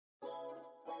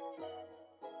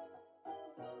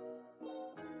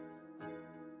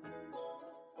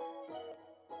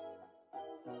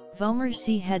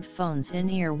Vomercy headphones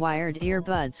in-ear wired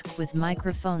earbuds with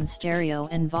microphone stereo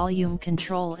and volume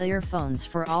control earphones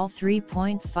for all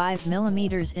 3.5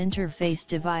 mm interface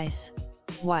device,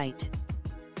 white.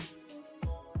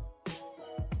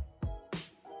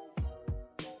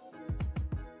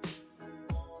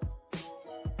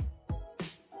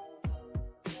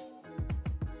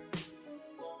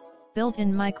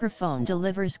 Built-in microphone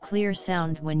delivers clear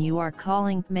sound when you are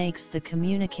calling, makes the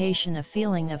communication a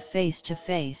feeling of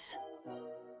face-to-face.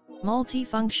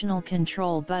 Multifunctional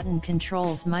control button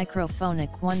controls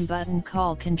microphonec, 1-button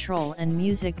call control and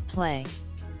music play.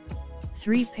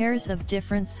 3 pairs of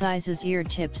different sizes ear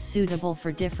tips suitable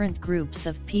for different groups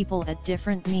of people at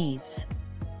different needs.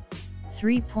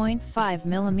 3.5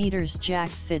 mm jack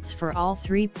fits for all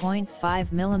 3.5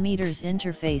 mm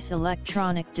interface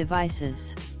electronic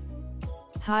devices.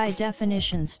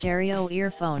 High-definition stereo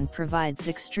earphone provides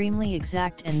extremely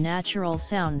exact and natural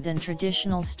sound than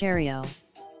traditional stereo.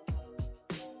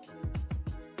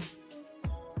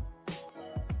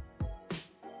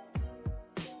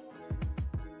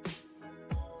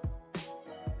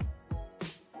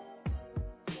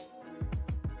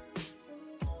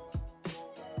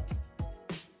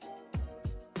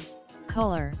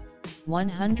 Color,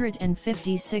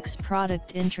 156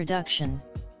 product introduction.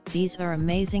 These are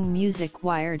amazing music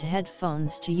wired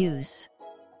headphones to use.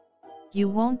 You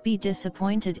won't be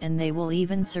disappointed and they will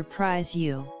even surprise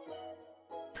you.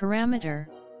 Parameter,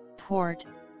 port,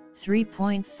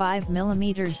 3.5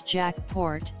 mm jack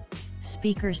port,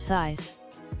 speaker size,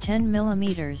 10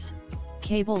 mm,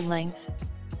 cable length,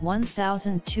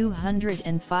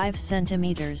 1205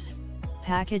 cm,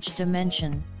 package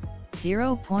dimension,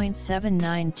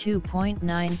 0.79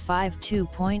 2.95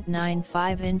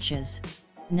 2.95 inches,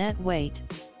 net weight,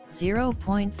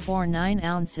 0.49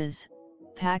 ounces,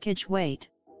 package weight,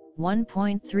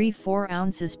 1.34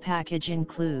 ounces. Package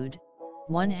include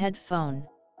 1 headphone,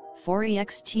 4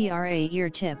 extra ear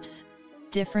tips,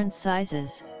 different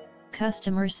sizes,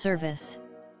 customer service.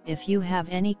 If you have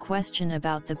any question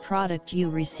about the product you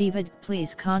received,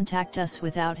 please contact us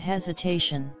without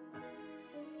hesitation.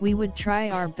 We would try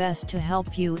our best to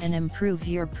help you and improve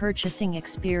your purchasing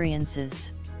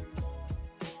experiences.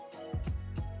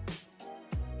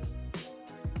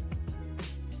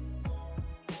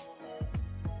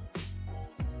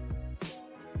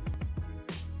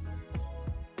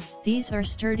 These are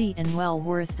sturdy and well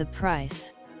worth the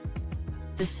price.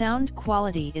 The sound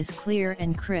quality is clear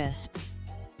and crisp.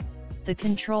 The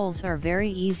controls are very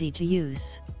easy to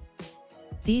use.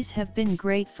 These have been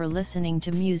great for listening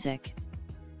to music.